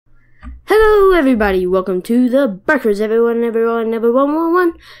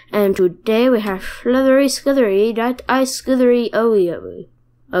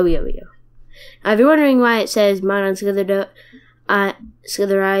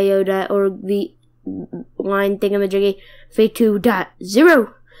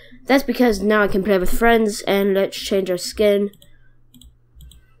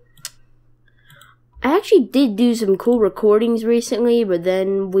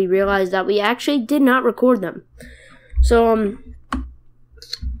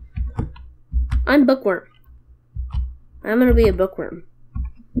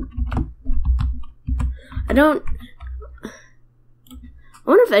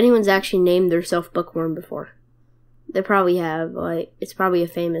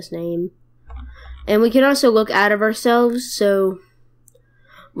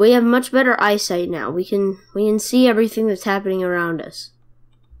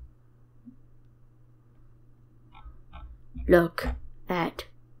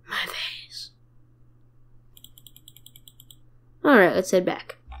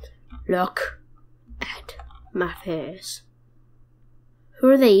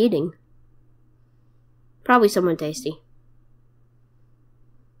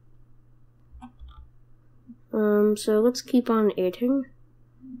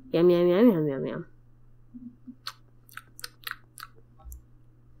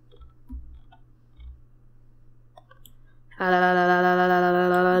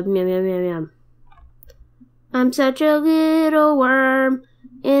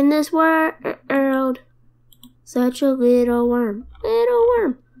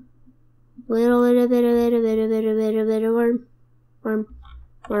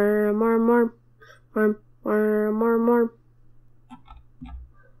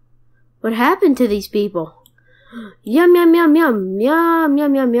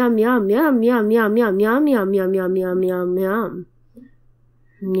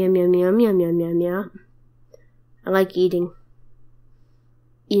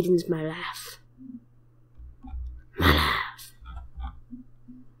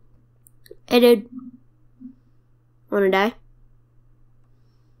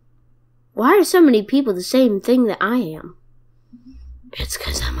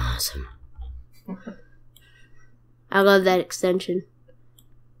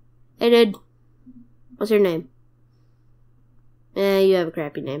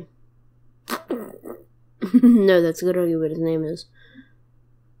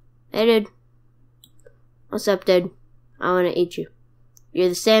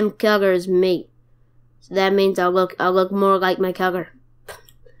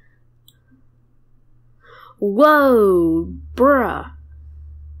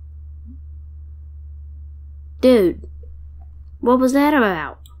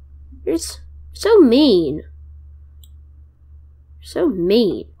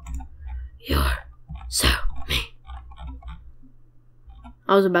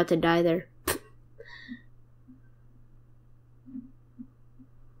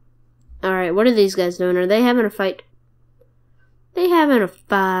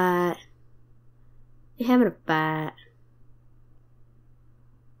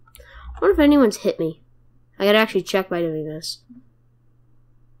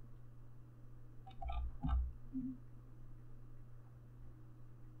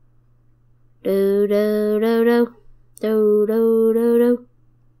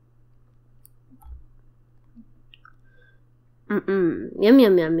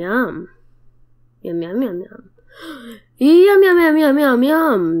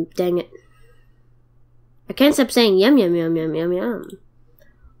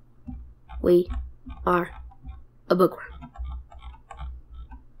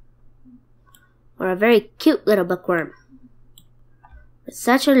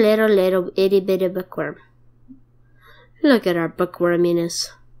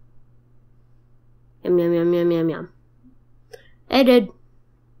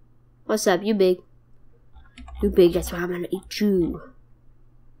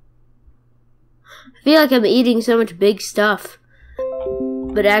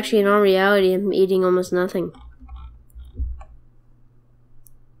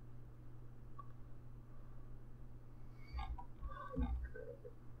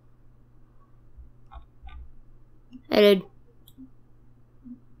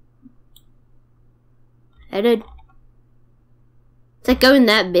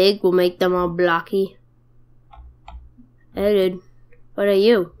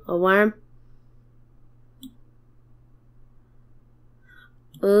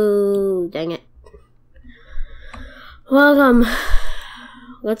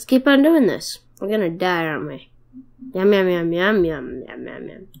We're gonna die, aren't we? Yum, yum, yum, yum, yum, yum, yum,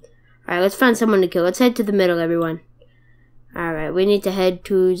 yum. Alright, let's find someone to kill. Let's head to the middle, everyone. Alright, we need to head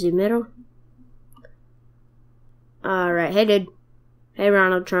to the middle. Alright, hey, dude. Hey,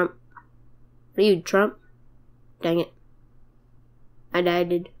 Ronald Trump. What are you, Trump? Dang it. I died,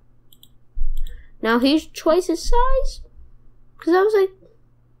 dude. Now he's twice his size? Because I was like...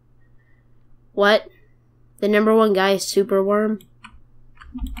 What? The #1 guy is Super Worm?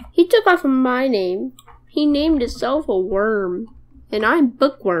 He took off of my name. He named himself a worm. And I'm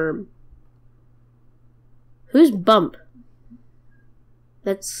Bookworm. Who's Bump?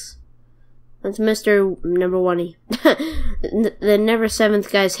 That's Mr. #1-y. The never 7th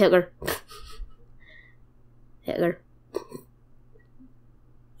guy's Hitler. Hitler.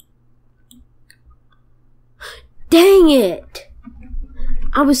 Dang it!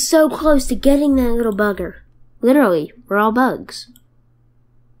 I was so close to getting that little bugger. Literally, we're all bugs.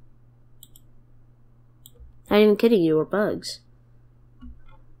 Not even kidding you, we're bugs.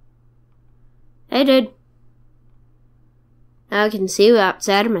 Hey, dude. Now I can see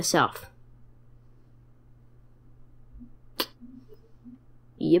outside of myself.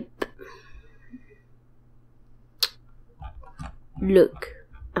 Yep. Look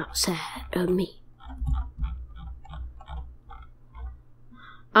outside of me.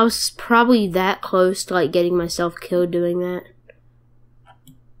 I was probably that close to like getting myself killed doing that.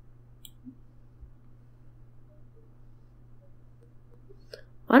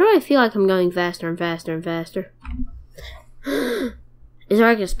 Why do I feel like I'm going faster and faster and faster? Is there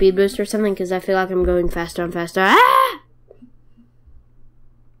like a speed boost or something? Because I feel like I'm going faster and faster. Ah!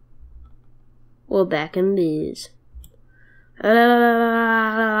 Well, back in biz. Hey,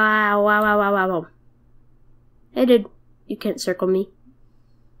 dude. You can't circle me.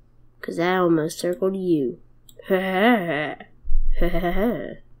 Because I almost circled you. Hey,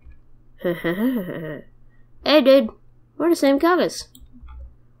 dude. We're the same colors.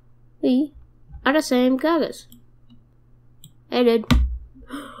 We are the same colors. Hey, dude.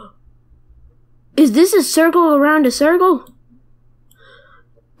 Is this a circle around a circle?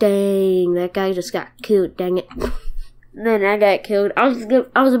 Dang, that guy just got killed. Dang it. Then I got killed. I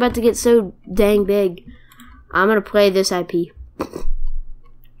was about to get so dang big. I'm gonna play this IP.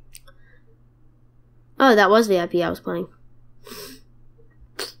 Oh, that was the IP I was playing.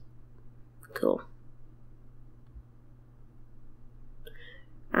 Cool.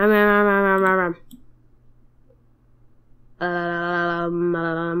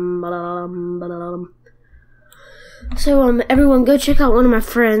 So, everyone go check out one of my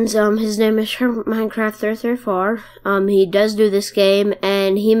friends. His name is Minecraft334. He does do this game,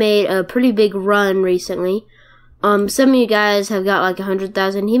 and he made a pretty big run recently. Some of you guys have got like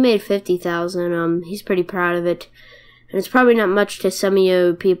 100,000. He made 50,000. He's pretty proud of it. And it's probably not much to some of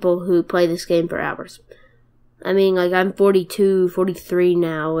you people who play this game for hours. I mean, like, I'm 42, 43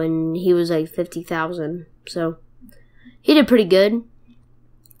 now, and he was like 50,000. So, he did pretty good.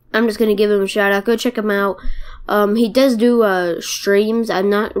 I'm just gonna give him a shout out. Go check him out. He does do, streams.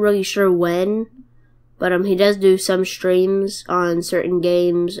 I'm not really sure when. But, he does do some streams on certain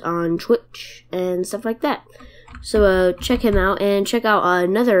games on Twitch and stuff like that. So, check him out, and check out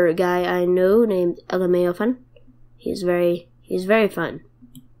another guy I know named LMAO Fun. He's very fun.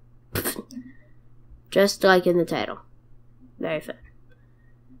 Just like in the title. Very fun.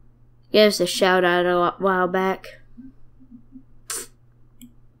 Gave us a shout out a while back.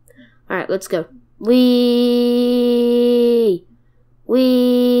 Alright, let's go. Wee!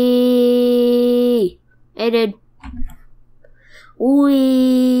 Hey, dude.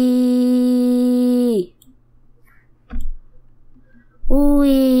 Wee!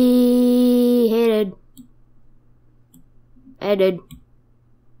 Hey, dude. Hey, dude.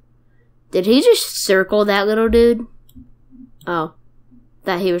 Did he just circle that little dude? Oh.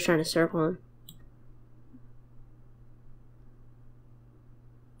 Thought he was trying to circle him.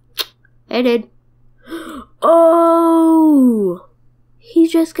 Hey, dude. Oh! He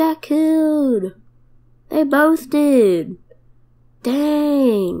just got killed. They both did.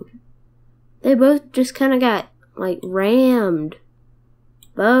 Dang. They both just kind of got, like, rammed.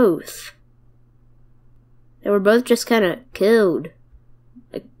 Both. They were both just kind of killed.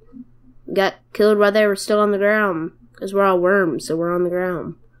 Like, got killed while they were still on the ground. Because we're all worms, so we're on the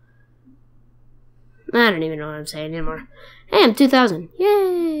ground. I don't even know what I'm saying anymore. Hey, I'm 2,000.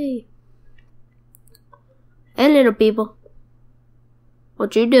 Yay! Hey, little people.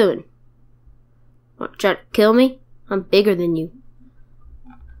 What you doing? Want to try to kill me? I'm bigger than you.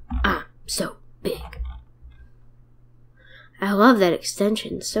 I'm so big. I love that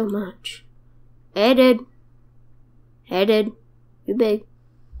extension so much. Hey, dude. Hey, dude. You big.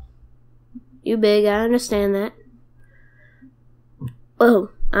 You big, I understand that. Oh,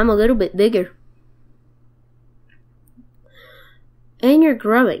 I'm a little bit bigger. And you're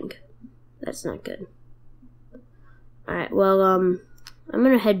growing. That's not good. Alright, well, I'm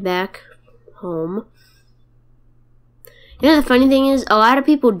gonna head back home. You know, the funny thing is, a lot of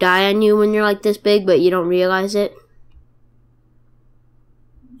people die on you when you're like this big, but you don't realize it.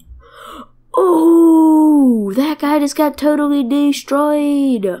 Oh, that guy just got totally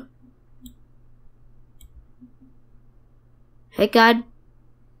destroyed. Hey, God.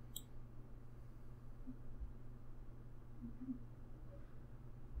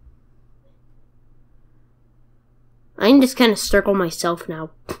 I can just kind of circle myself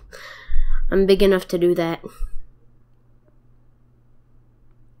now. I'm big enough to do that.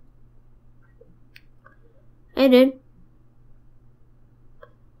 Hey, dude.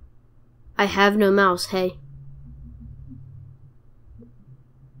 I have no mouse, hey.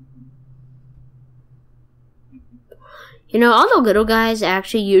 You know, all the little guys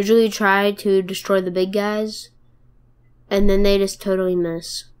actually usually try to destroy the big guys, and then they just totally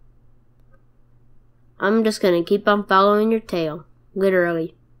miss. I'm just gonna keep on following your tail.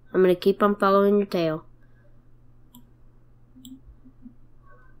 Literally. I'm gonna keep on following your tail.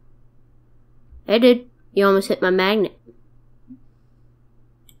 Hey, dude. You almost hit my magnet.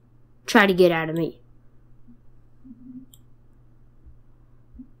 Try to get out of me.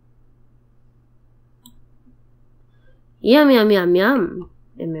 Yum, yum, yum, yum.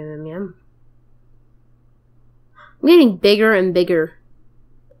 Yum, yum, yum, yum. I'm getting bigger and bigger.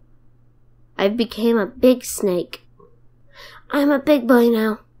 I became a big snake. I'm a big boy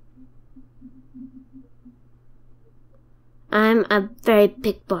now. I'm a very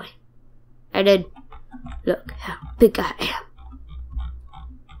big boy. I did. Look how big I am.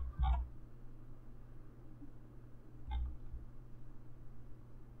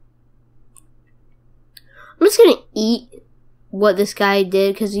 I'm just gonna eat what this guy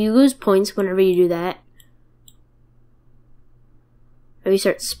did, because you lose points whenever you do that. Or you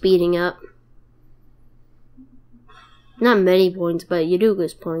start speeding up. Not many points, but you do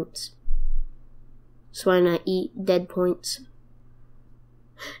lose points. So why not eat dead points?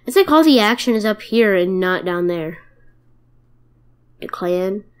 It's like all the action is up here and not down there. The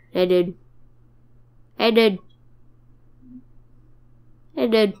clan. Hey, dude. Hey, dude. Hey,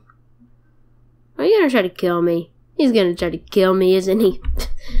 dude. Are you gonna try to kill me? He's gonna try to kill me, isn't he?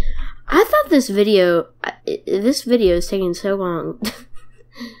 I thought this video is taking so long.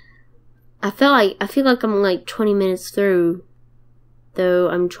 I feel like I'm like 20 minutes through, though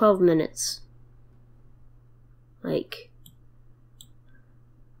I'm 12 minutes. Like,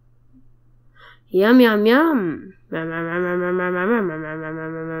 yum yum yum.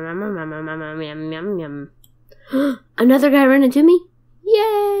 Another guy ran into me?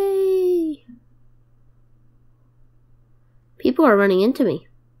 Yay! People are running into me.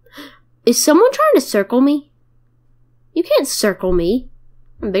 Is someone trying to circle me? You can't circle me.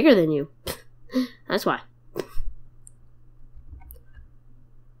 I'm bigger than you. That's why.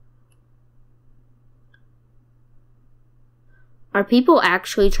 Are people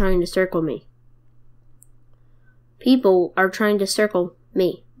actually trying to circle me? People are trying to circle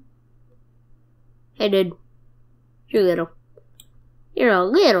me. Hey, dude. You're little. You're a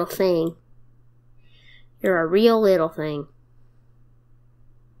little thing. You're a real little thing.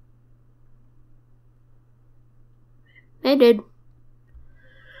 Hey, dude.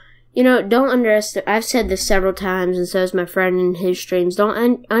 You know, don't underestimate. I've said this several times, and so has my friend in his streams.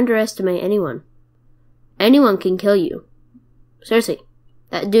 Don't underestimate anyone. Anyone can kill you. Seriously.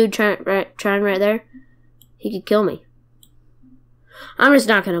 That dude trying right there, he could kill me. I'm just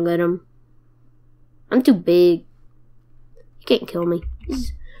not gonna let him. I'm too big. He can't kill me.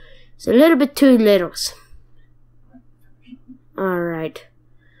 He's a little bit too little. Alright.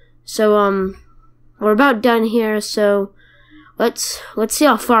 So, we're about done here, so let's see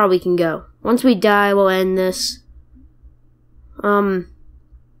how far we can go. Once we die, we'll end this.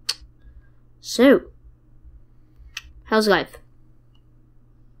 So, how's life?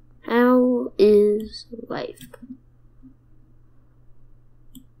 How is life?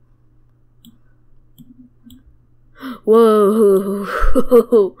 Whoa.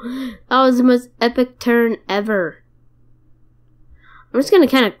 That was the most epic turn ever. I'm just gonna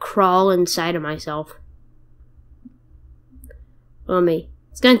kind of crawl inside of myself. Well, me.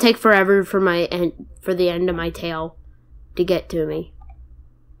 It's gonna take forever for the end of my tail to get to me.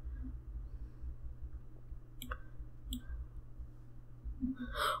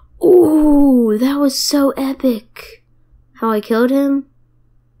 Ooh, that was so epic. How I killed him.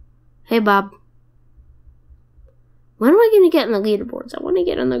 Hey, Bob. When am I gonna get on the leaderboards? I want to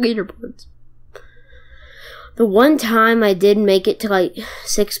get on the leaderboards. The one time I did make it to like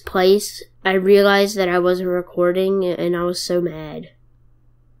 6th place, I realized that I wasn't recording and I was so mad.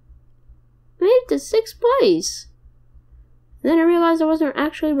 I made it to 6th place. Then I realized I wasn't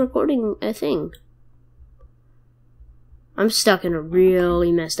actually recording a thing. I'm stuck in a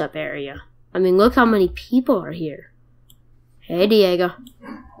really messed up area. I mean, look how many people are here. Hey, Diego.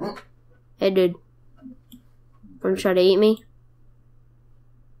 Hey, dude. Wanna try to eat me?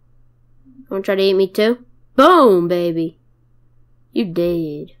 Wanna try to eat me too? Boom, baby. You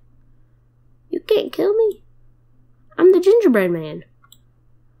dead. You can't kill me. I'm the gingerbread man.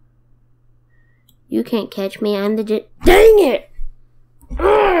 You can't catch me. I'm the Dang it!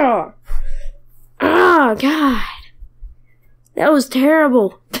 Oh, God. That was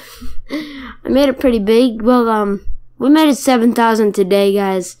terrible. I made it pretty big. Well, we made it 7,000 today,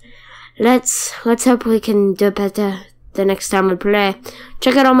 guys. Let's hope we can do better the next time we play.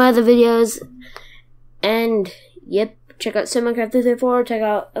 Check out all my other videos. And, yep, check out Minecraft 334. Check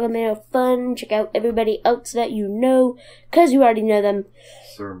out Elemental Fun. Check out everybody else that you know. Because you already know them.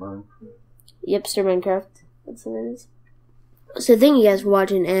 Sir Minecraft. Yep, Sir Minecraft. That's what it is. So thank you guys for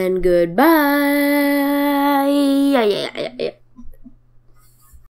watching. And goodbye. Yeah.